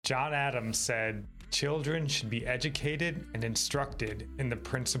John Adams said, "Children should be educated and instructed in the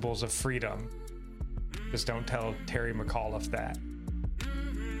principles of freedom." Just don't tell Terry McAuliffe that.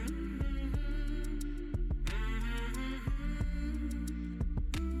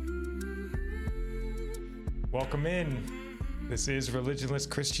 Welcome in. This is Religionless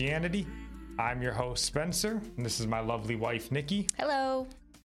Christianity. I'm your host, Spencer, and this is my lovely wife, Nikki. Hello.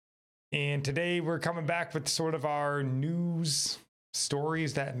 And today we're coming back with sort of our news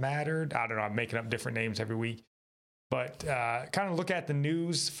stories that mattered. I don't know, I'm making up different names every week. But kind of look at the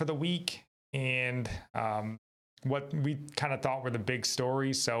news for the week and what we kind of thought were the big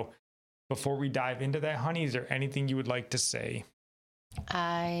stories. So before we dive into that, honey, is there anything you would like to say?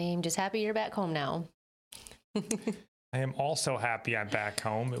 I'm just happy you're back home now. I am also happy I'm back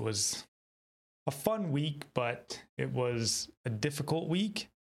home. It was a fun week, but it was a difficult week,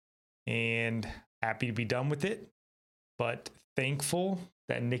 and happy to be done with it. But thankful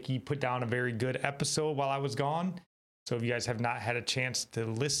that Nikki put down a very good episode while I was gone. So if you guys have not had a chance to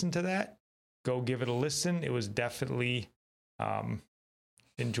listen to that, go give it a listen. It was definitely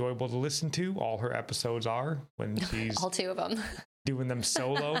enjoyable to listen to. All her episodes are when she's all two of them doing them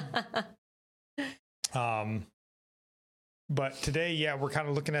solo. But today, yeah, we're kind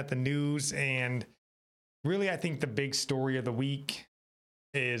of looking at the news, and really, I think the big story of the week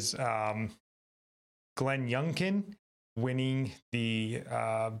is Glenn Youngkin winning the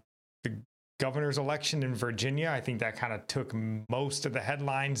governor's election in Virginia. I think that kind of took most of the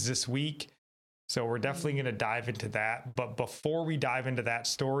headlines this week. So we're definitely going to dive into that. But before we dive into that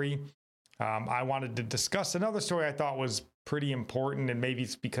story, I wanted to discuss another story I thought was pretty important, and maybe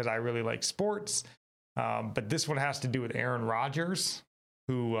it's because I really like sports. But this one has to do with Aaron Rodgers,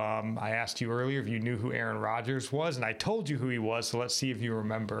 who I asked you earlier if you knew who Aaron Rodgers was, and I told you who he was. So let's see if you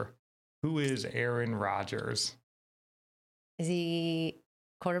remember. Who is Aaron Rodgers? Is he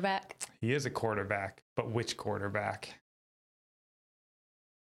quarterback? He is a quarterback, but which quarterback?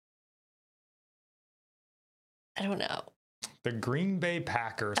 I don't know. The Green Bay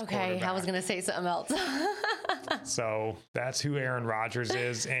Packers. Okay, I was going to say something else. So that's who Aaron Rodgers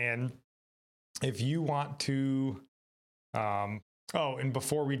is. And if you want to, and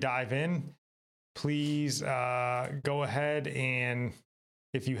before we dive in, please go ahead and,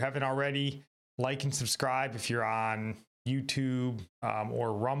 if you haven't already, like and subscribe if you're on YouTube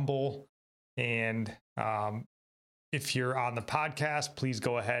or Rumble. And if you're on the podcast, please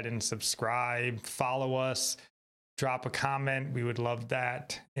go ahead and subscribe, follow us, drop a comment. We would love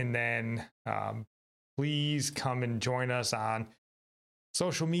that. And then please come and join us on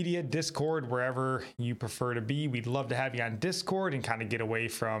social media, Discord, wherever you prefer to be. We'd love to have you on Discord and kind of get away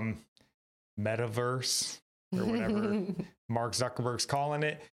from metaverse or whatever Mark Zuckerberg's calling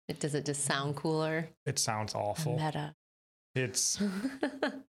it. Does it just sound cooler? It sounds awful. Meta. It's,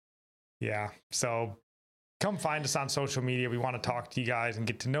 yeah. So come find us on social media. We want to talk to you guys and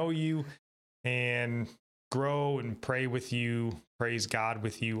get to know you and grow and pray with you, praise God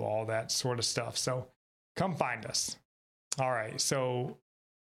with you, all that sort of stuff. So come find us. All right, so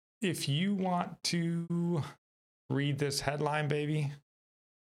if you want to read this headline, baby.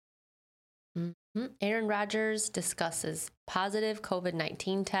 Mm-hmm. Aaron Rodgers discusses positive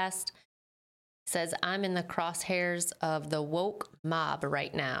COVID-19 test. Says, "I'm in the crosshairs of the woke mob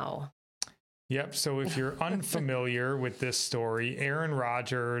right now." Yep, so if you're unfamiliar with this story, Aaron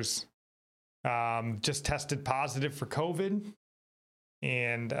Rodgers just tested positive for COVID.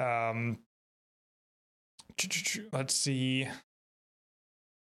 And let's see.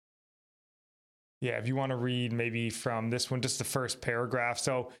 Yeah, if you want to read maybe from this one, just the first paragraph.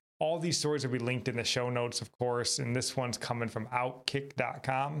 So all these stories will be linked in the show notes, of course. And this one's coming from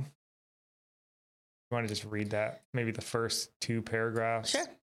outkick.com. You want to just read that? Maybe the first two paragraphs? Sure.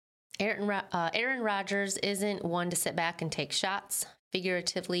 Aaron Rodgers isn't one to sit back and take shots,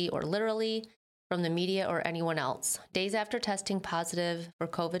 figuratively or literally, from the media or anyone else. Days after testing positive for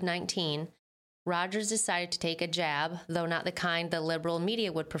COVID-19, Rodgers decided to take a jab, though not the kind the liberal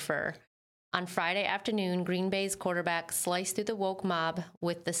media would prefer. On Friday afternoon, Green Bay's quarterback sliced through the woke mob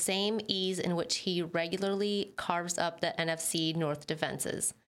with the same ease in which he regularly carves up the NFC North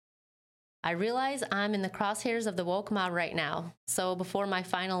defenses. "I realize I'm in the crosshairs of the woke mob right now, so before my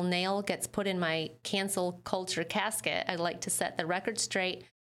final nail gets put in my cancel culture casket, I'd like to set the record straight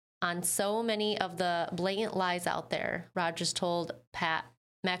on so many of the blatant lies out there," Rodgers told Pat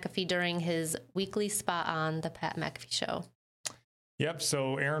McAfee during his weekly spot on the Pat McAfee Show. Yep.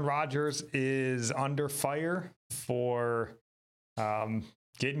 So Aaron Rodgers is under fire for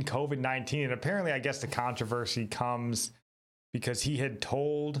getting COVID-19. And apparently, I guess the controversy comes because he had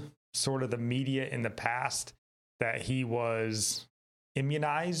told sort of the media in the past that he was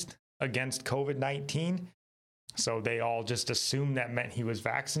immunized against COVID-19. So they all just assumed that meant he was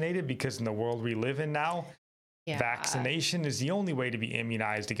vaccinated, because in the world we live in now, vaccination is the only way to be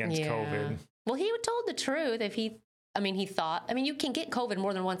immunized against COVID. Well, he told the truth. If he thought, you can get COVID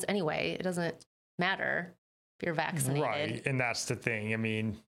more than once anyway. It doesn't matter if you're vaccinated. Right. And that's the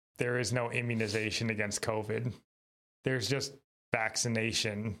thing. There is no immunization against COVID. There's just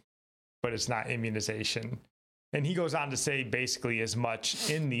vaccination, but it's not immunization. And he goes on to say basically as much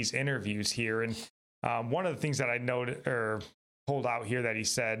in these interviews here. And one of the things that I noted or pulled out here that he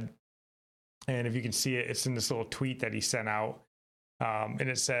said, and if you can see it, it's in this little tweet that he sent out. And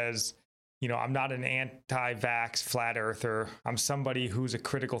it says, I'm not an anti-vax flat earther. I'm somebody who's a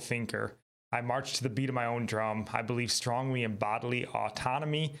critical thinker. I march to the beat of my own drum. I believe strongly in bodily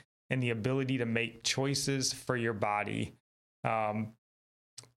autonomy and the ability to make choices for your body. And,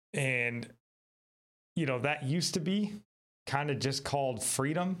 that used to be kind of just called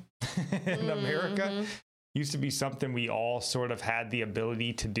freedom in America. Used to be something we all sort of had the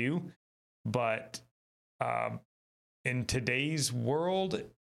ability to do. But in today's world,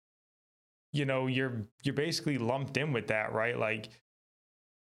 you're basically lumped in with that, right? Like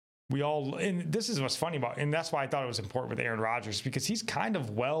we all, and this is what's funny about, and that's why I thought it was important with Aaron Rodgers, because he's kind of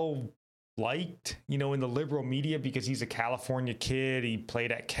well liked, in the liberal media, because he's a California kid. He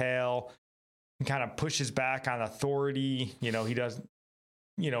played at Cal and kind of pushes back on authority. He doesn't,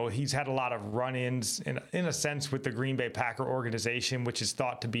 he's had a lot of run-ins in a sense with the Green Bay Packer organization, which is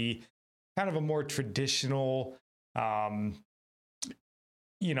thought to be kind of a more traditional, kind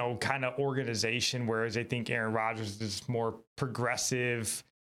of organization, whereas I think Aaron Rodgers is more progressive,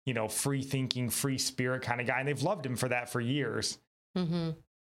 free thinking, free spirit kind of guy. And they've loved him for that for years.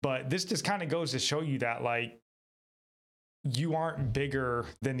 But this just kind of goes to show you that, like, you aren't bigger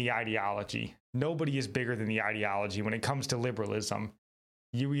than the ideology. Nobody is bigger than the ideology when it comes to liberalism.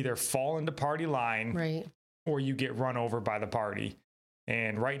 You either fall into party line, right, or you get run over by the party.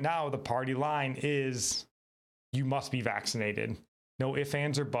 And right now, the party line is you must be vaccinated. No ifs,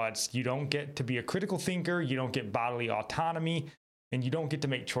 ands, or buts. You don't get to be a critical thinker. You don't get bodily autonomy. And you don't get to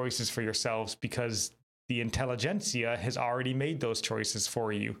make choices for yourselves, because the intelligentsia has already made those choices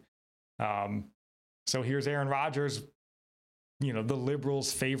for you. So here's Aaron Rodgers, the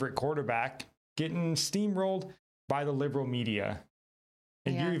liberals' favorite quarterback, getting steamrolled by the liberal media.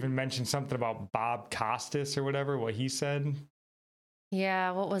 And you even mentioned something about Bob Costas or whatever, what he said.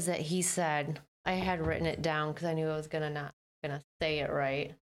 Yeah, what was it he said? I had written it down because I knew I was not gonna say it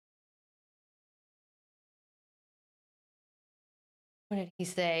right. What did he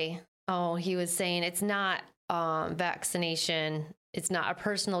say? Oh, he was saying it's not vaccination. It's not a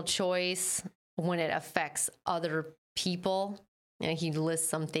personal choice when it affects other people. And he lists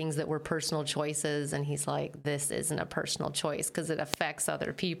some things that were personal choices, and he's like, this isn't a personal choice because it affects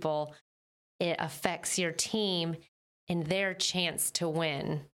other people. It affects your team and their chance to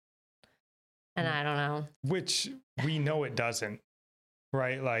win. And I don't know. Which we know it doesn't,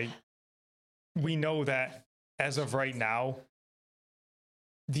 right? Like, we know that as of right now,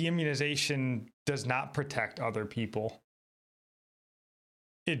 the immunization does not protect other people.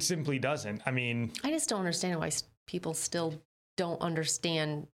 It simply doesn't. I just don't understand why people still don't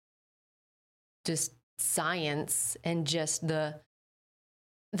understand just science and just the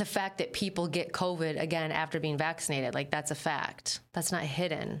fact that people get COVID again after being vaccinated. Like, that's a fact. That's not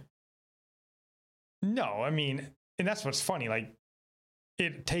hidden. No, and that's what's funny. Like,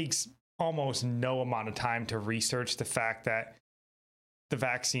 it takes almost no amount of time to research the fact that the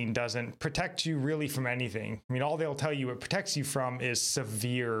vaccine doesn't protect you really from anything. All they'll tell you it protects you from is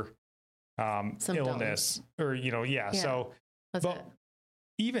severe illness or, yeah. So, but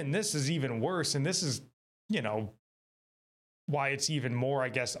even this is even worse. And this is, why it's even more, I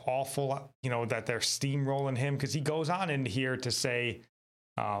guess, awful, that they're steamrolling him. Cause he goes on in here to say,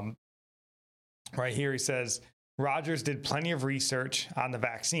 right here, he says, Rodgers did plenty of research on the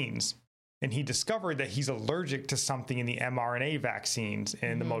vaccines, and he discovered that he's allergic to something in the mRNA vaccines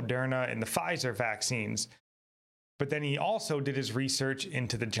and the Moderna and the Pfizer vaccines. But then he also did his research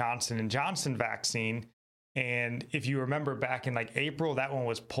into the Johnson & Johnson vaccine. And if you remember back in like April, that one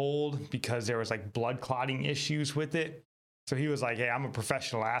was pulled because there was like blood clotting issues with it. So he was like, hey, I'm a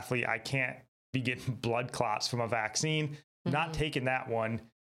professional athlete. I can't be getting blood clots from a vaccine. Not taking that one.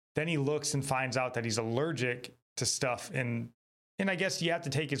 Then he looks and finds out that he's allergic to stuff. And I guess you have to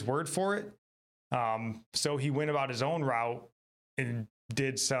take his word for it. So he went about his own route and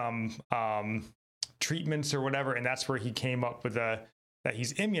did some treatments or whatever. And that's where he came up with that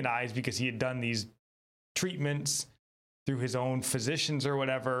he's immunized because he had done these treatments through his own physicians or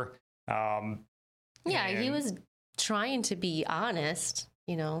whatever. He was trying to be honest,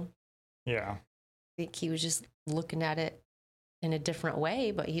 Yeah. I think he was just looking at it in a different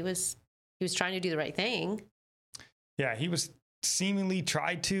way, but he was trying to do the right thing. Yeah, he was seemingly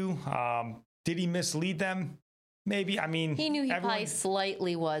tried to. Did he mislead them? Maybe. I mean, he knew he probably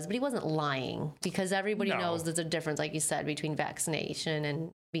slightly was, but he wasn't lying, because everybody knows there's a difference, like you said, between vaccination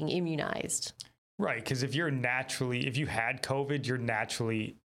and being immunized. Right, because if you had COVID, you're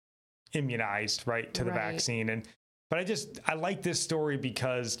naturally immunized, right, to the vaccine. But I like this story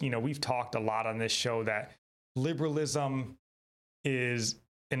because, we've talked a lot on this show that liberalism is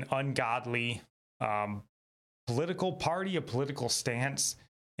an ungodly political party, a political stance.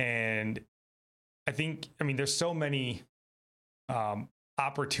 And there's so many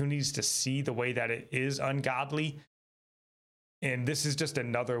opportunities to see the way that it is ungodly. And this is just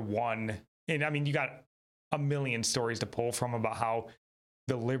another one. And you got a million stories to pull from about how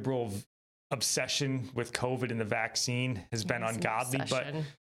the liberal obsession with COVID and the vaccine has been ungodly. But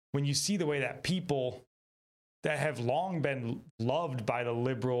when you see the way that people that have long been loved by the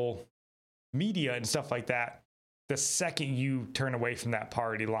liberal media and stuff like that, the second you turn away from that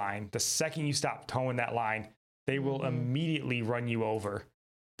party line, the second you stop towing that line, they will immediately run you over.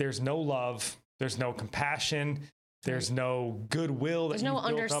 There's no love. There's no compassion. There's no goodwill. There's no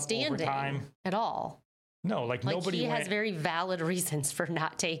understanding at all. No, nobody has very valid reasons for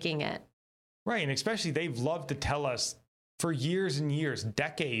not taking it. Right. And especially they've loved to tell us for years and years,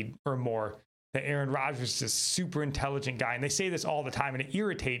 decade or more, that Aaron Rodgers is a super intelligent guy. And they say this all the time, and it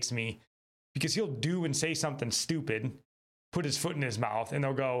irritates me because he'll do and say something stupid, put his foot in his mouth, and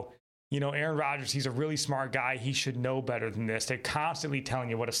they'll go, Aaron Rodgers, he's a really smart guy. He should know better than this. They're constantly telling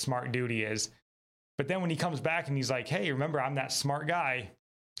you what a smart dude he is. But then when he comes back and he's like, hey, remember, I'm that smart guy.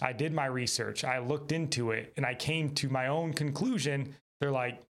 I did my research. I looked into it and I came to my own conclusion. They're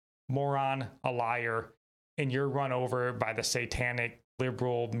like, moron, a liar, and you're run over by the satanic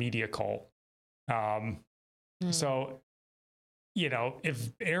liberal media cult. So,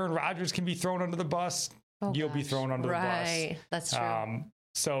 if Aaron Rodgers can be thrown under the bus, you'll be thrown under the bus. Right. That's true.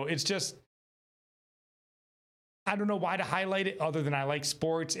 So it's just, I don't know why to highlight it other than I like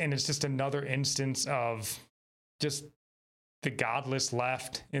sports. And it's just another instance of just the godless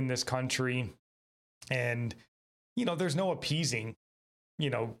left in this country. And, there's no appeasing,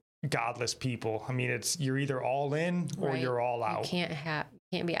 godless people. You're either all in or you're all out. You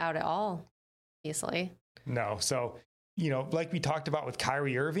can't be out at all, obviously. No. So, like we talked about with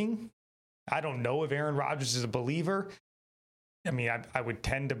Kyrie Irving, I don't know if Aaron Rodgers is a believer. I would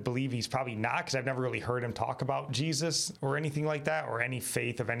tend to believe he's probably not, because I've never really heard him talk about Jesus or anything like that, or any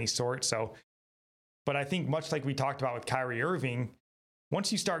faith of any sort. So, but I think much like we talked about with Kyrie Irving,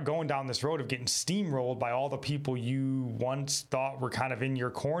 once you start going down this road of getting steamrolled by all the people you once thought were kind of in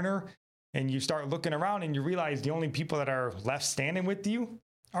your corner, and you start looking around and you realize the only people that are left standing with you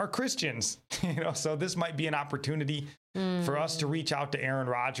are Christians, so this might be an opportunity for us to reach out to Aaron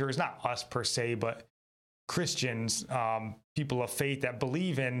Rodgers, not us per se, but Christians, people of faith that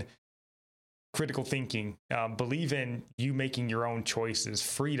believe in critical thinking, believe in you making your own choices,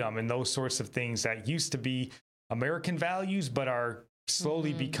 freedom, and those sorts of things that used to be American values, but are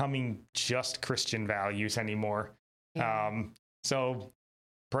slowly becoming just Christian values anymore. Yeah. So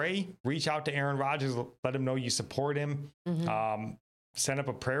pray, reach out to Aaron Rodgers, let him know you support him. Send up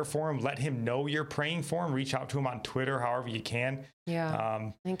a prayer for him. Let him know you're praying for him. Reach out to him on Twitter, however you can. Yeah.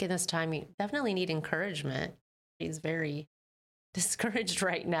 I think in this time, you definitely need encouragement. He's very discouraged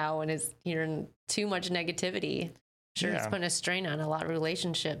right now and is hearing too much negativity. Sure, it's putting a strain on a lot of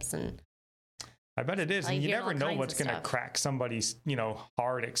relationships. And I bet it is. And you never know what's going to crack somebody's,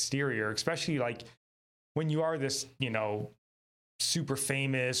 hard exterior, especially when you are this, super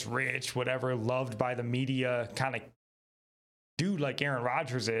famous, rich, whatever, loved by the media kind of dude like Aaron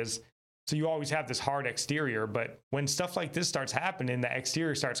Rodgers is. So you always have this hard exterior, but when stuff like this starts happening, the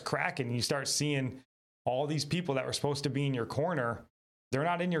exterior starts cracking, you start seeing all these people that were supposed to be in your corner. They're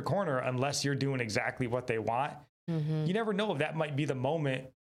not in your corner unless you're doing exactly what they want. You never know if that might be the moment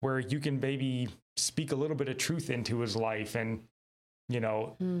where you can maybe speak a little bit of truth into his life and,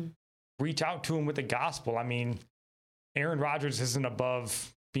 reach out to him with the gospel. Aaron Rodgers isn't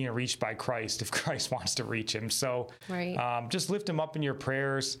above being reached by Christ if Christ wants to reach him. So just lift him up in your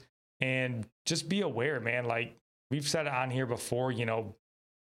prayers and just be aware, man. Like we've said it on here before,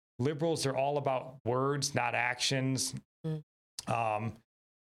 liberals are all about words, not actions.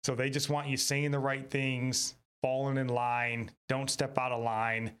 So they just want you saying the right things, falling in line, don't step out of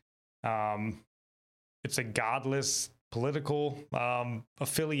line. It's a godless political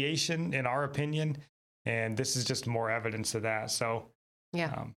affiliation, in our opinion. And this is just more evidence of that. So,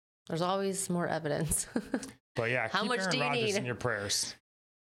 there's always more evidence. But yeah, How keep much Aaron do you Rodgers need? in your prayers.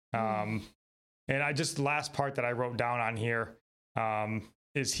 And last part that I wrote down on here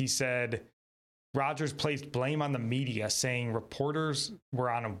is he said, Rodgers placed blame on the media, saying reporters were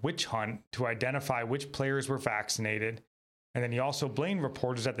on a witch hunt to identify which players were vaccinated. And then he also blamed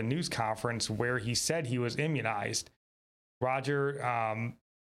reporters at the news conference where he said he was immunized. Roger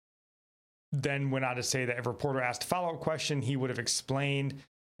then went on to say that if a reporter asked a follow-up question, he would have explained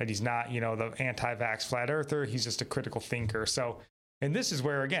that he's not, the anti-vax flat earther. He's just a critical thinker. So, and this is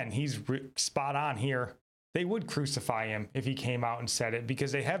where, again, he's spot on here. They would crucify him if he came out and said it,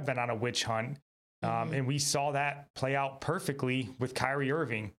 because they have been on a witch hunt. And we saw that play out perfectly with Kyrie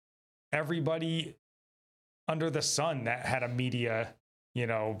Irving. Everybody under the sun that had a media,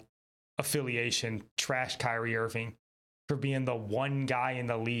 affiliation trashed Kyrie Irving for being the one guy in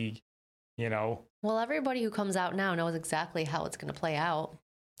the league, Well, everybody who comes out now knows exactly how it's going to play out.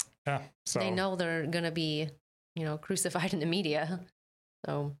 Yeah. So they know they're going to be, crucified in the media.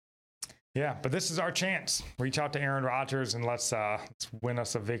 So. Yeah, but this is our chance. Reach out to Aaron Rodgers and let's win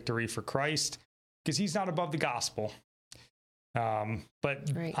us a victory for Christ, because he's not above the gospel. But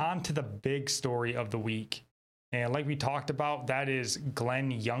right. On to the big story of the week. And like we talked about, that is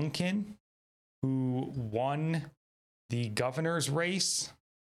Glenn Youngkin, who won the governor's race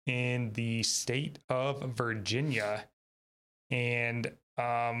in the state of Virginia. And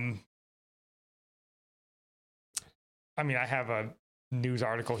I have a news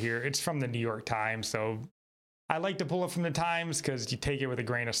article here. It's from the New York Times. So I like to pull it from the Times because you take it with a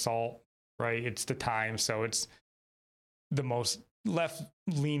grain of salt, right? It's the Times. So it's the most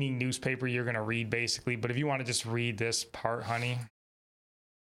left-leaning newspaper you're going to read, basically. But if you want to just read this part, honey.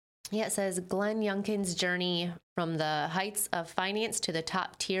 Yeah, it says Glenn Youngkin's journey from the heights of finance to the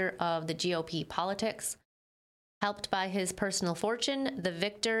top tier of the GOP politics. Helped by his personal fortune, the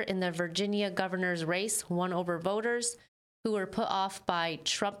victor in the Virginia governor's race won over voters who were put off by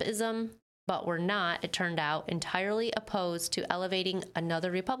Trumpism, but were not, it turned out, entirely opposed to elevating another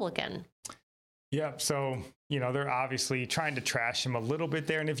Republican. Yep. So, they're obviously trying to trash him a little bit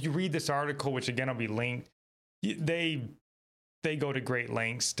there. And if you read this article, which again will be linked, they go to great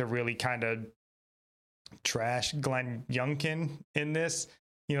lengths to really kind of trash Glenn Youngkin in this.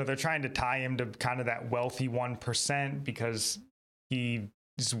 They're trying to tie him to kind of that wealthy 1% because he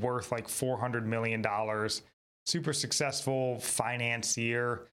is worth like $400 million, super successful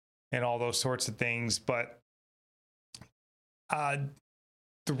financier and all those sorts of things. But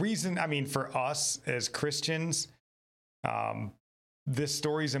the reason, for us as Christians, this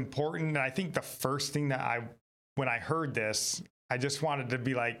story is important. And I think the first thing that when I heard this, I just wanted to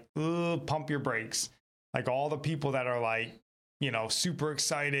be like, pump your brakes. Like all the people that are like, super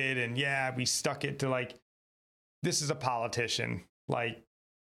excited and yeah, we stuck it to like, this is a politician. Like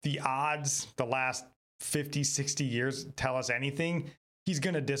the odds, the last 50, 60 years tell us anything, he's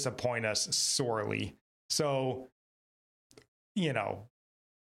going to disappoint us sorely. So,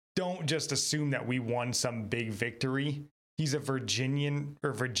 don't just assume that we won some big victory. He's a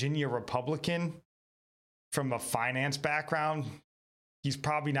Virginia Republican from a finance background. He's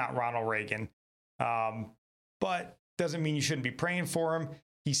probably not Ronald Reagan. But doesn't mean you shouldn't be praying for him.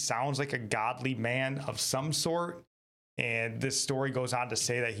 He sounds like a godly man of some sort. And this story goes on to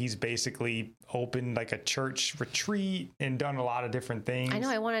say that he's basically opened like a church retreat and done a lot of different things. I know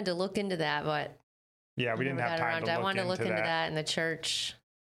I wanted to look into that, but yeah, we didn't have time to look into that. I wanted to look into that in the church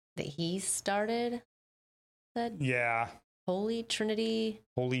that he started. Yeah. Holy Trinity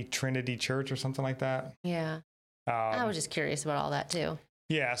Church or something like that. Yeah. I was just curious about all that too.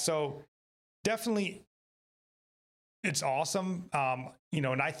 Yeah. So definitely it's awesome.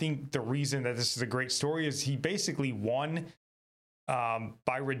 And I think the reason that this is a great story is he basically won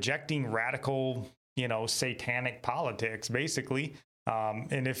by rejecting radical, satanic politics, basically.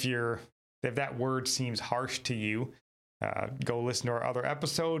 And if that word seems harsh to you, go listen to our other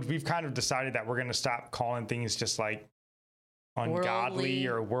episodes. We've kind of decided that we're going to stop calling things just like ungodly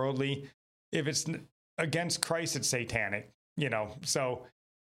or worldly. If it's against Christ, it's satanic, so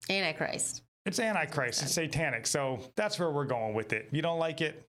Antichrist. It's Antichrist. It's satanic. So that's where we're going with it. You don't like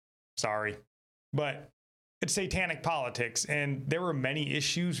it? Sorry. But it's satanic politics. And there were many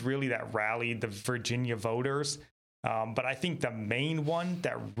issues really that rallied the Virginia voters. But I think the main one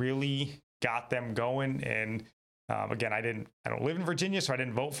that really got them going, and again, I don't live in Virginia, so I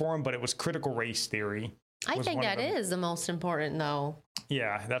didn't vote for him, but it was critical race theory. I think that is the most important, though.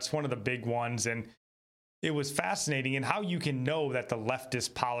 Yeah, that's one of the big ones. And it was fascinating. And how you can know that the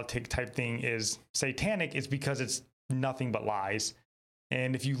leftist politic type thing is satanic is because it's nothing but lies.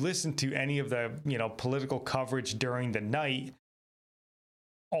 And if you listen to any of the, political coverage during the night,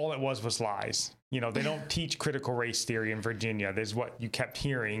 all it was lies. They don't teach critical race theory in Virginia. There's what you kept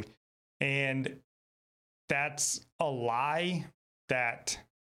hearing. And that's a lie that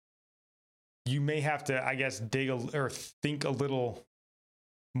you may have to, I guess, or think a little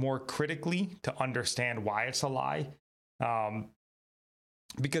more critically to understand why it's a lie.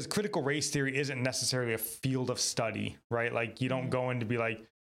 Because critical race theory isn't necessarily a field of study, right? Like you don't go in to be like,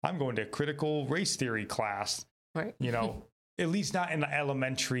 I'm going to critical race theory class, right? At least not in the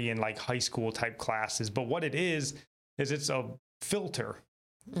elementary and like high school type classes. But what it is it's a filter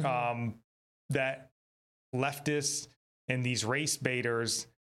that leftists and these race baiters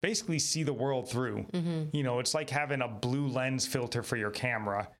basically see the world through. It's like having a blue lens filter for your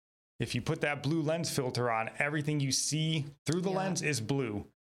camera. If you put that blue lens filter on, everything you see through the lens is blue,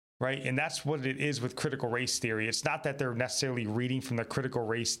 right? And that's what it is with critical race theory. It's not that they're necessarily reading from the critical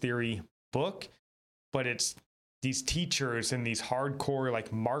race theory book, but it's these teachers and these hardcore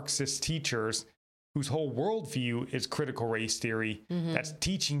like Marxist teachers whose whole worldview is critical race theory that's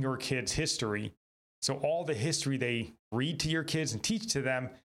teaching your kids history. So all the history they read to your kids and teach to them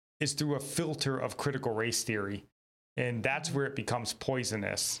is through a filter of critical race theory. And that's where it becomes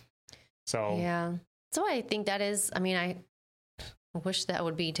poisonous. So yeah. So I think that is, I wish that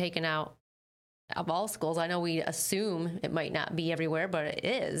would be taken out of all schools. I know we assume it might not be everywhere, but it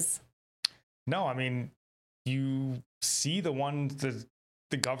is. No, you see the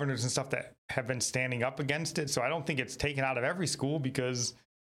governors and stuff that have been standing up against it. So I don't think it's taken out of every school, because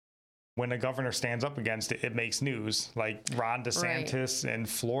when a governor stands up against it, it makes news. Like Ron DeSantis in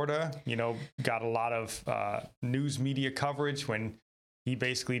Florida, got a lot of news media coverage when he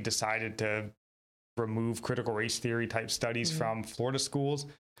basically decided to remove critical race theory type studies from Florida schools.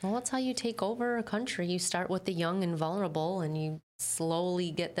 Well, that's how you take over a country. You start with the young and vulnerable, and you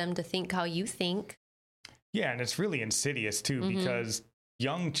slowly get them to think how you think. Yeah, and it's really insidious too, because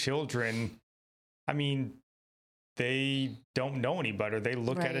young children, they don't know any better. They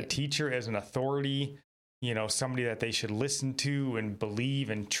look at a teacher as an authority, somebody that they should listen to and believe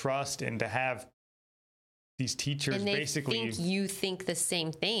and trust, and to have these teachers and they basically think you think the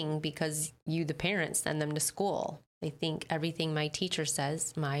same thing because you, the parents, send them to school. They think everything my teacher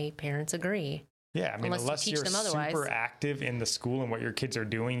says, my parents agree. Yeah, unless you're super active in the school and what your kids are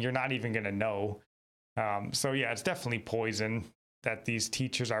doing, you're not even going to know. So yeah, it's definitely poison that these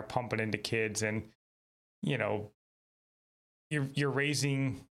teachers are pumping into kids, and you're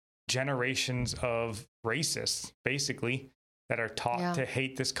raising generations of racists basically that are taught to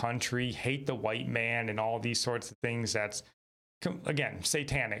hate this country, hate the white man, and all these sorts of things. That's, again,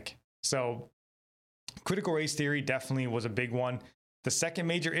 satanic. So critical race theory definitely was a big one. The second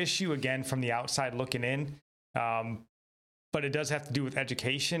major issue, again, from the outside looking in, but it does have to do with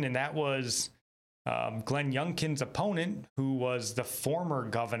education, and that was Glenn Youngkin's opponent, who was the former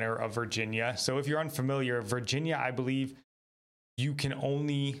governor of Virginia. So if you're unfamiliar, Virginia, I believe you can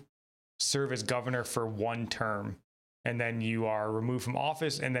only serve as governor for one term, and then you are removed from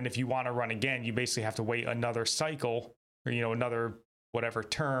office. And then if you want to run again, you basically have to wait another cycle, or, another whatever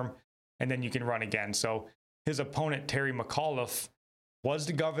term, and then you can run again. So his opponent, Terry McAuliffe, was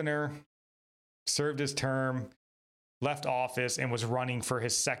the governor, served his term, left office, and was running for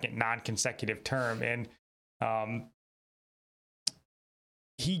his second non-consecutive term. And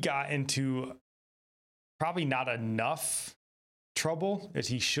he got into probably not enough trouble as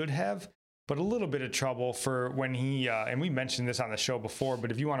he should have, but a little bit of trouble for when he, and we mentioned this on the show before,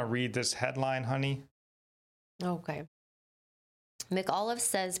 but if you want to read this headline, honey. Okay. McAuliffe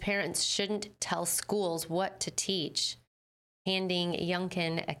says parents shouldn't tell schools what to teach, handing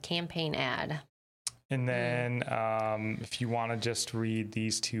Youngkin a campaign ad. And then if you want to just read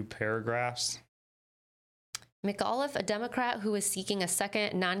these two paragraphs. McAuliffe, a Democrat who is seeking a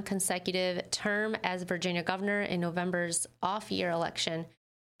second non-consecutive term as Virginia governor in November's off-year election,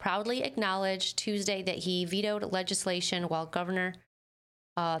 proudly acknowledged Tuesday that he vetoed legislation while governor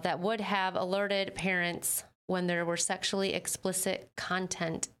that would have alerted parents when there were sexually explicit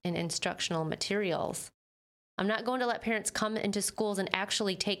content in instructional materials. I'm not going to let parents come into schools and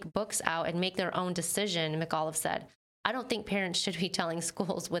actually take books out and make their own decision, McAuliffe said. I don't think parents should be telling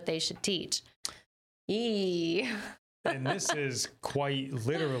schools what they should teach. And this is quite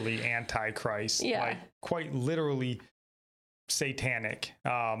literally antichrist, like quite literally satanic.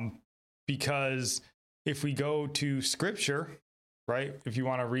 Because if we go to scripture, right? If you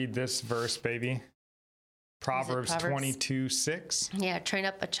want to read this verse, baby, Proverbs 22:6. Yeah, train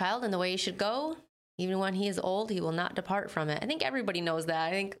up a child in the way he should go. Even when he is old, he will not depart from it. I think everybody knows that.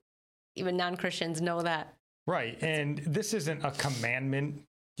 I think even non-Christians know that. Right. And this isn't a commandment,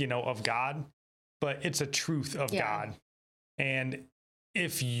 of God, but it's a truth of God. And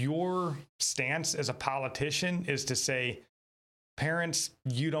if your stance as a politician is to say, parents,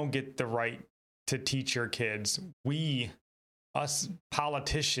 you don't get the right to teach your kids. Us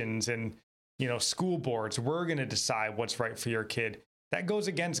politicians and, school boards, we're going to decide what's right for your kid. That goes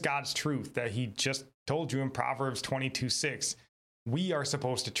against God's truth that he just told you in Proverbs 22:6. We are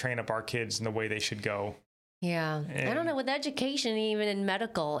supposed to train up our kids in the way they should go. Yeah. I don't know, with education, even in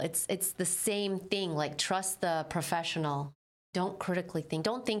medical, it's the same thing. Like, trust the professional. Don't critically think.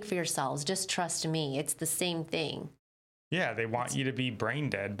 Don't think for yourselves. Just trust me. It's the same thing. Yeah, they want you to be brain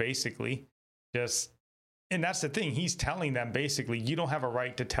dead, basically. And that's the thing. He's telling them, basically, you don't have a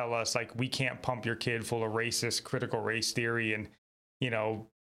right to tell us, like, we can't pump your kid full of racist, critical race theory and,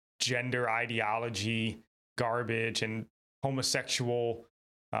 gender ideology, garbage, and homosexual,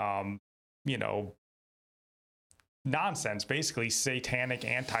 nonsense, basically satanic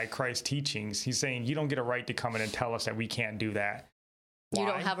antichrist teachings. He's saying you don't get a right to come in and tell us that we can't do that. Why? You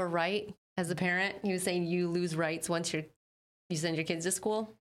don't have a right as a parent? He was saying you lose rights once you send your kids to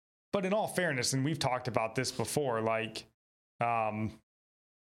school? But in all fairness, and we've talked about this before, like,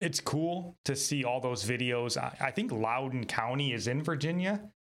 it's cool to see all those videos. I think Loudoun County is in Virginia.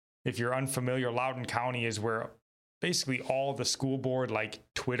 If you're unfamiliar, Loudoun County is where basically all the school board, like,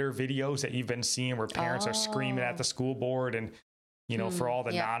 Twitter videos that you've been seeing where parents are screaming at the school board and, for all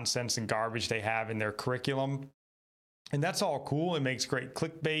the nonsense and garbage they have in their curriculum. And that's all cool. It makes great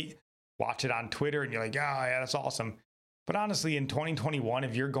clickbait. Watch it on Twitter and you're like, oh, yeah, that's awesome. But honestly, in 2021,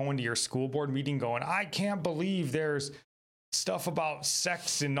 if you're going to your school board meeting going, I can't believe there's stuff about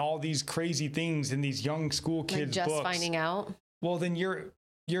sex and all these crazy things in these young school kids' just books. Finding out. Well, then you're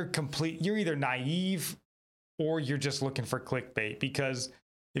either naive or you're just looking for clickbait, because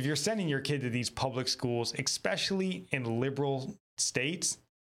if you're sending your kid to these public schools, especially in liberal states,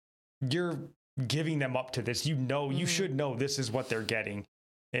 you're giving them up to this. You should know this is what they're getting,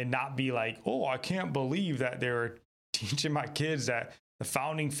 and not be like, oh, I can't believe that they're teaching my kids that the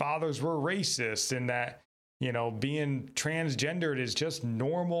founding fathers were racist and that, being transgendered is just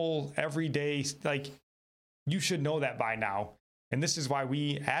normal, everyday. Like, you should know that by now. And this is why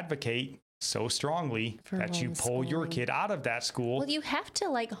we advocate so strongly that you pull your kid out of that school. Well, you have to,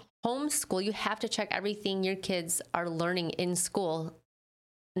 like, homeschool. You have to check everything your kids are learning in school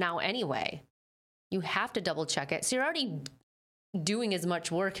now anyway. You have to double check it. So you're already doing as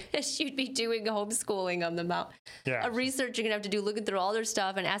much work as you'd be doing homeschooling on them out. Yeah. A research you're going to have to do, looking through all their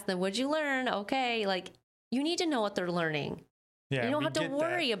stuff and ask them, what'd you learn? Okay. Like, you need to know what they're learning. Yeah, you don't have to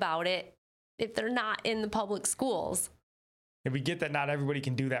worry about it if they're not in the public schools. And we get that not everybody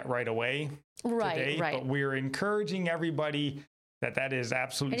can do that right away. Right. But we're encouraging everybody that is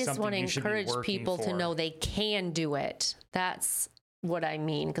absolutely something you should be working for. I just want to encourage people to know they can do it. That's what I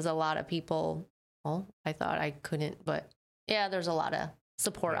mean. Because a lot of people, well, I thought I couldn't, but yeah, there's a lot of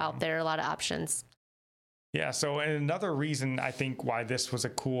support out there, a lot of options. Yeah. So, and another reason I think why this was a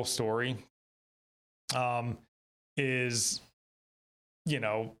cool story is,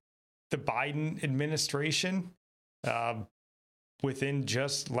 the Biden administration, within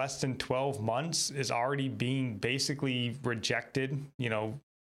just less than 12 months is already being basically rejected,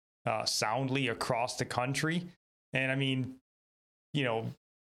 soundly across the country. And I mean,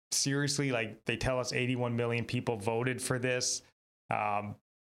 seriously, like, they tell us 81 million people voted for this.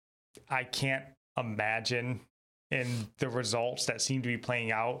 I can't imagine in the results that seem to be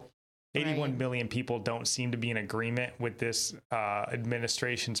playing out, 81 million people don't seem to be in agreement with this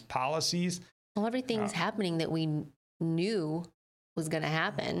administration's policies. Well, everything's happening that we knew was going to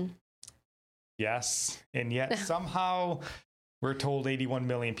happen. Yes. And yet somehow we're told 81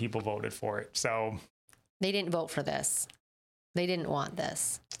 million people voted for it. So they didn't vote for this. They didn't want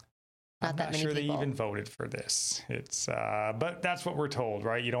this. I'm not sure they even voted for this. It's, but that's what we're told,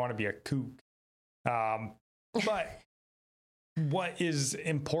 right? You don't want to be a kook. But what is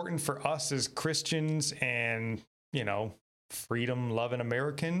important for us as Christians and, freedom loving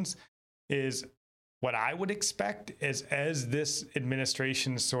Americans is what I would expect is, as this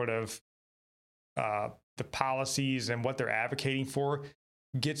administration sort of, the policies and what they're advocating for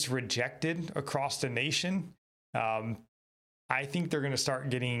gets rejected across the nation. I think they're going to start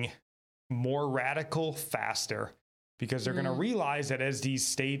getting more radical faster, because they're going to realize that as these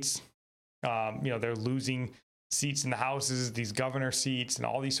states, they're losing seats in the houses, these governor seats and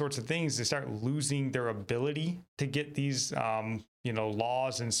all these sorts of things, they start losing their ability to get these,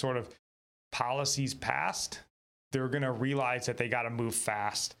 laws and sort of policies passed. They're going to realize that they got to move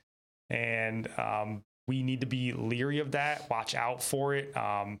fast. And we need to be leery of that, watch out for it,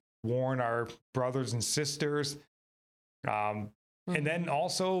 warn our brothers and sisters. And then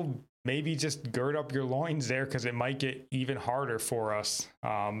also maybe just gird up your loins there, because it might get even harder for us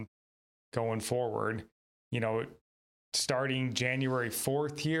going forward. You know, starting January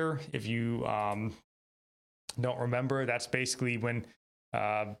 4th here, if you don't remember, that's basically when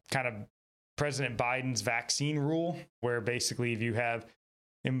kind of President Biden's vaccine rule, where basically if you have,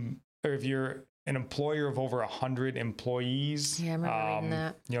 or if you're an employer of over 100 employees, Yeah, I remember reading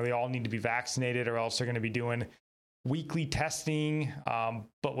that. you know, they all need to be vaccinated, or else they're going to be doing weekly testing.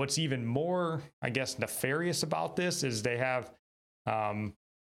 But what's even more, I guess, nefarious about this is they have,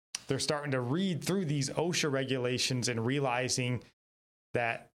 they're starting to read through these OSHA regulations and realizing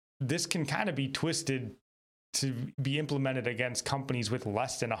that this can kind of be twisted to be implemented against companies with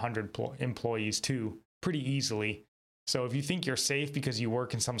less than 100 employees too, pretty easily. So if you think you're safe because you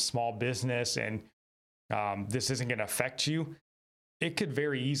work in some small business and this isn't going to affect you, it could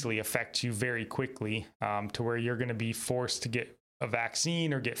very easily affect you very quickly, to where you're going to be forced to get a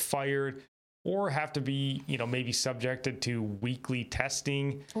vaccine or get fired, or have to be, you know, maybe subjected to weekly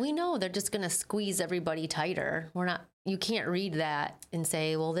testing. We know they're just going to squeeze everybody tighter. You can't read that and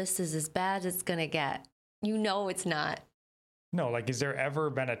say, well, this is as bad as it's going to get. You know, it's not. No, like, has there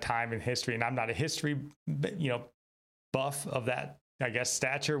ever been a time in history, and I'm not a history, you know, buff of that, I guess,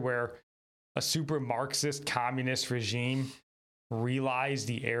 stature, where a super Marxist communist regime realized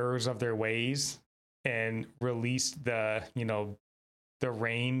the errors of their ways and released the, you know, the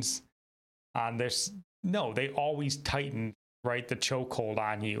reins on this? No, they always tighten, right, the chokehold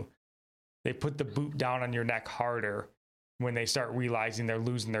on you. They put the boot down on your neck harder when they start realizing they're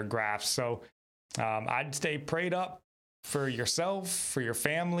losing their grasp. So I'd stay prayed up for yourself, for your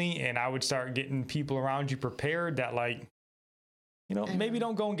family, and I would start getting people around you prepared that, like, you know, maybe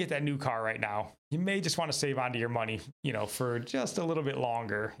don't go and get that new car right now. You may just want to save onto your money, you know, for just a little bit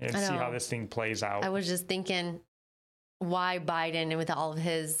longer and see how this thing plays out. I was just thinking, why Biden, and with all of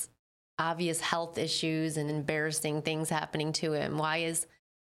his obvious health issues and embarrassing things happening to him, why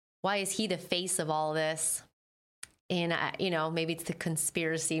is he the face of all this? And, you know, maybe it's the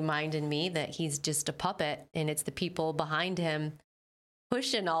conspiracy mind in me that he's just a puppet, and it's the people behind him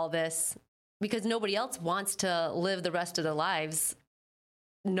pushing all this, because nobody else wants to live the rest of their lives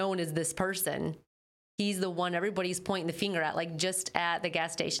known as this person. He's the one everybody's pointing the finger at. Like, just at the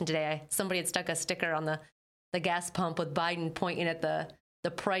gas station today, somebody had stuck a sticker on the gas pump with Biden pointing at the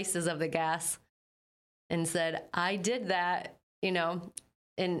prices of the gas and said, I did that, you know.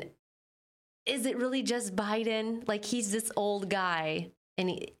 And is it really just Biden? Like, he's this old guy,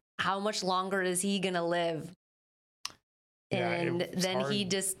 and how much longer is he going to live? Yeah, and then hard. he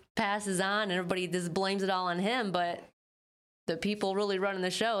just passes on, and everybody just blames it all on him. But the people really running the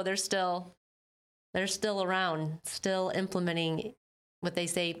show, they're still around, still implementing what they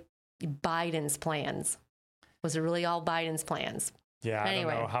say Biden's plans. Was it really all Biden's plans? Yeah,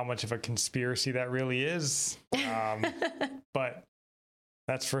 anyway. I don't know how much of a conspiracy that really is. But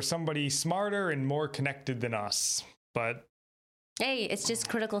that's for somebody smarter and more connected than us. But hey, it's just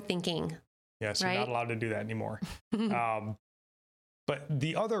critical thinking. yes, right? You're not allowed to do that anymore. But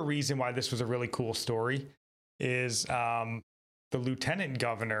the other reason why this was a really cool story is the lieutenant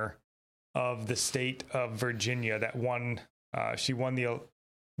governor of the state of Virginia that won. She won the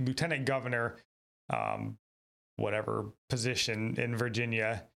lieutenant governor, whatever position in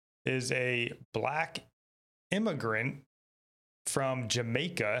Virginia, is a Black immigrant from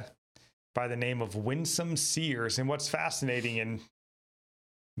Jamaica by the name of Winsome Sears. And what's fascinating and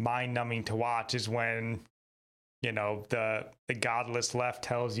mind-numbing to watch is when, you know, the godless left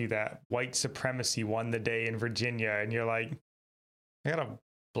tells you that white supremacy won the day in Virginia, and you're like, I got a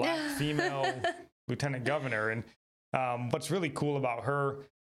Black female lieutenant governor. And what's really cool about her,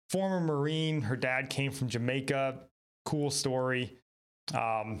 former Marine, her dad came from Jamaica, cool story.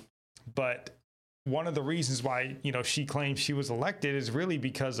 But one of the reasons why, you know, she claims she was elected is really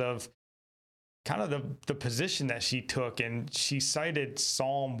because of kind of the position that she took. And she cited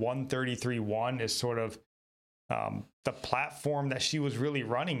Psalm 133:1 as sort of the platform that she was really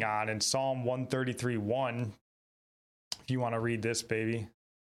running on. And Psalm 133:1, if you want to read this, baby.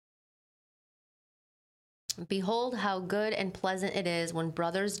 Behold how good and pleasant it is when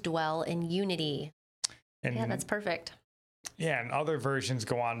brothers dwell in unity. And yeah, that's perfect. Yeah, and other versions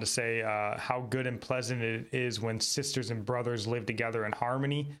go on to say how good and pleasant it is when sisters and brothers live together in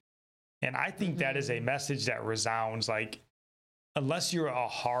harmony. And I think that is a message that resounds, like, unless you're a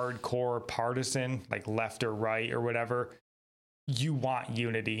hardcore partisan, like left or right or whatever, you want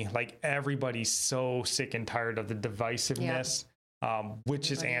unity. Like, everybody's so sick and tired of the divisiveness,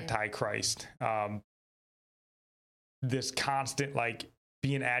 which is anti-Christ. This constant, like,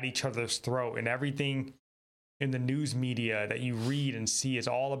 being at each other's throat, and everything in the news media that you read and see is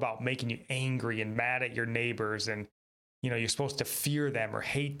all about making you angry and mad at your neighbors, and you're supposed to fear them or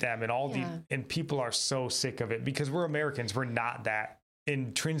hate them, and all and people are so sick of it because we're Americans. We're not that.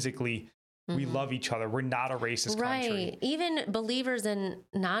 Intrinsically, we love each other. We're not a racist country. Even believers and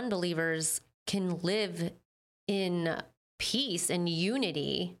non-believers can live in peace and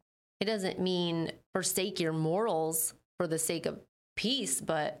unity. It doesn't mean forsake your morals for the sake of peace,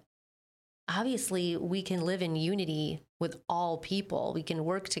 but obviously we can live in unity with all people. We can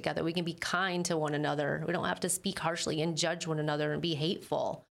work together. We can be kind to one another. We don't have to speak harshly and judge one another and be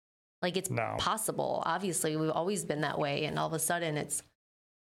hateful. Like, it's possible. Obviously, we've always been that way. And all of a sudden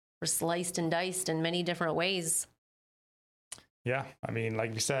we're sliced and diced in many different ways. Yeah. I mean,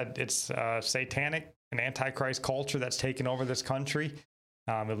 like you said, it's satanic and antichrist culture that's taken over this country,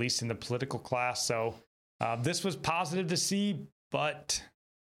 at least in the political class. So this was positive to see, but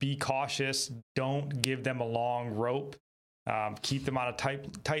be cautious. Don't give them a long rope. Keep them on a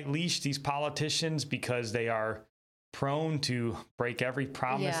tight leash, these politicians, because they are prone to break every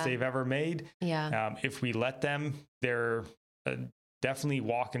promise they've ever made. If we let them, they're definitely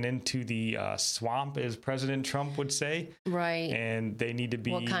walking into the swamp, as President Trump would say. Right. And they need to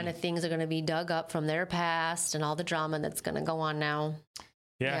be... What kind of things are going to be dug up from their past and all the drama that's going to go on now.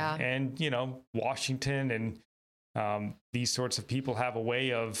 Yeah. And, Washington and these sorts of people have a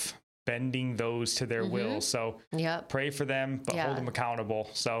way of bending those to their will. So pray for them, but hold them accountable.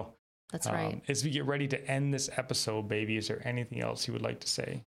 So that's right. As we get ready to end this episode, baby, is there anything else you would like to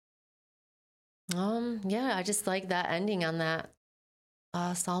say? I just like that ending on that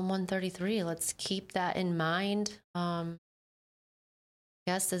Psalm 133. Let's keep that in mind.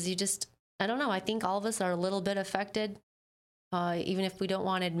 Yes, I don't know. I think all of us are a little bit affected, even if we don't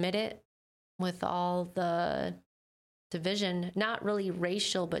want to admit it, with all the division, not really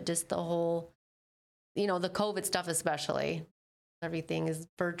racial, but just the whole, the COVID stuff, especially. Everything is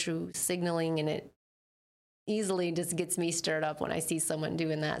virtue signaling, and it easily just gets me stirred up when I see someone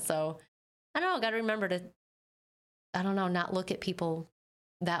doing that. So I don't know, got to remember to, not look at people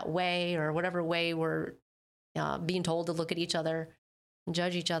that way, or whatever way we're being told to look at each other and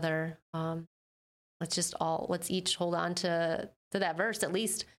judge each other. Let's each hold on to that verse, at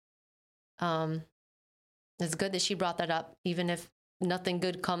least. It's good that she brought that up, even if nothing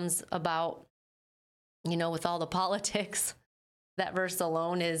good comes about, with all the politics. That verse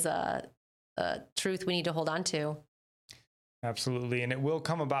alone is a truth we need to hold on to. Absolutely. And it will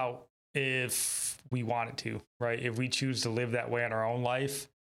come about if we want it to, right? If we choose to live that way in our own life,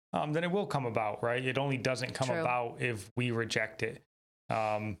 then it will come about, right? It only doesn't come about if we reject it.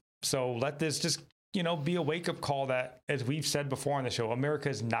 So let this just, be a wake-up call that, as we've said before on the show, America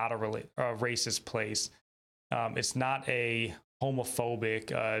is not a racist place. It's not a homophobic,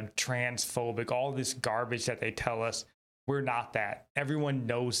 transphobic, all this garbage that they tell us. We're not that. Everyone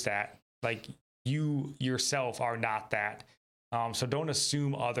knows that. Like, you yourself are not that. So don't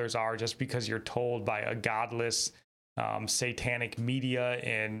assume others are just because you're told by a godless, satanic media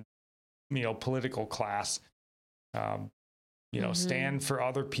and, political class. Stand for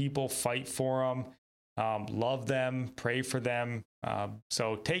other people, fight for them, love them, pray for them.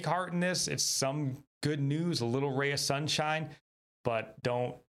 So take heart in this. It's some good news, a little ray of sunshine, but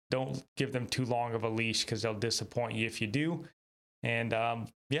don't give them too long of a leash, because they'll disappoint you if you do. And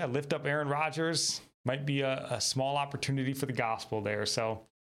lift up Aaron Rodgers. Might be a small opportunity for the gospel there. So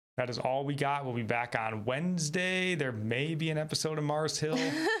that is all we got. We'll be back on Wednesday. There may be an episode of Mars Hill.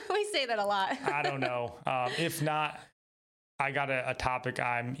 We say that a lot. I don't know. If not, I got a topic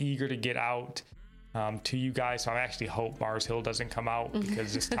I'm eager to get out to you guys. So I actually hope Mars Hill doesn't come out,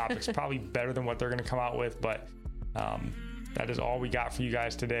 because this topic's probably better than what they're going to come out with. But that is all we got for you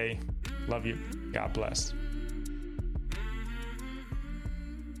guys today. Love you. God bless.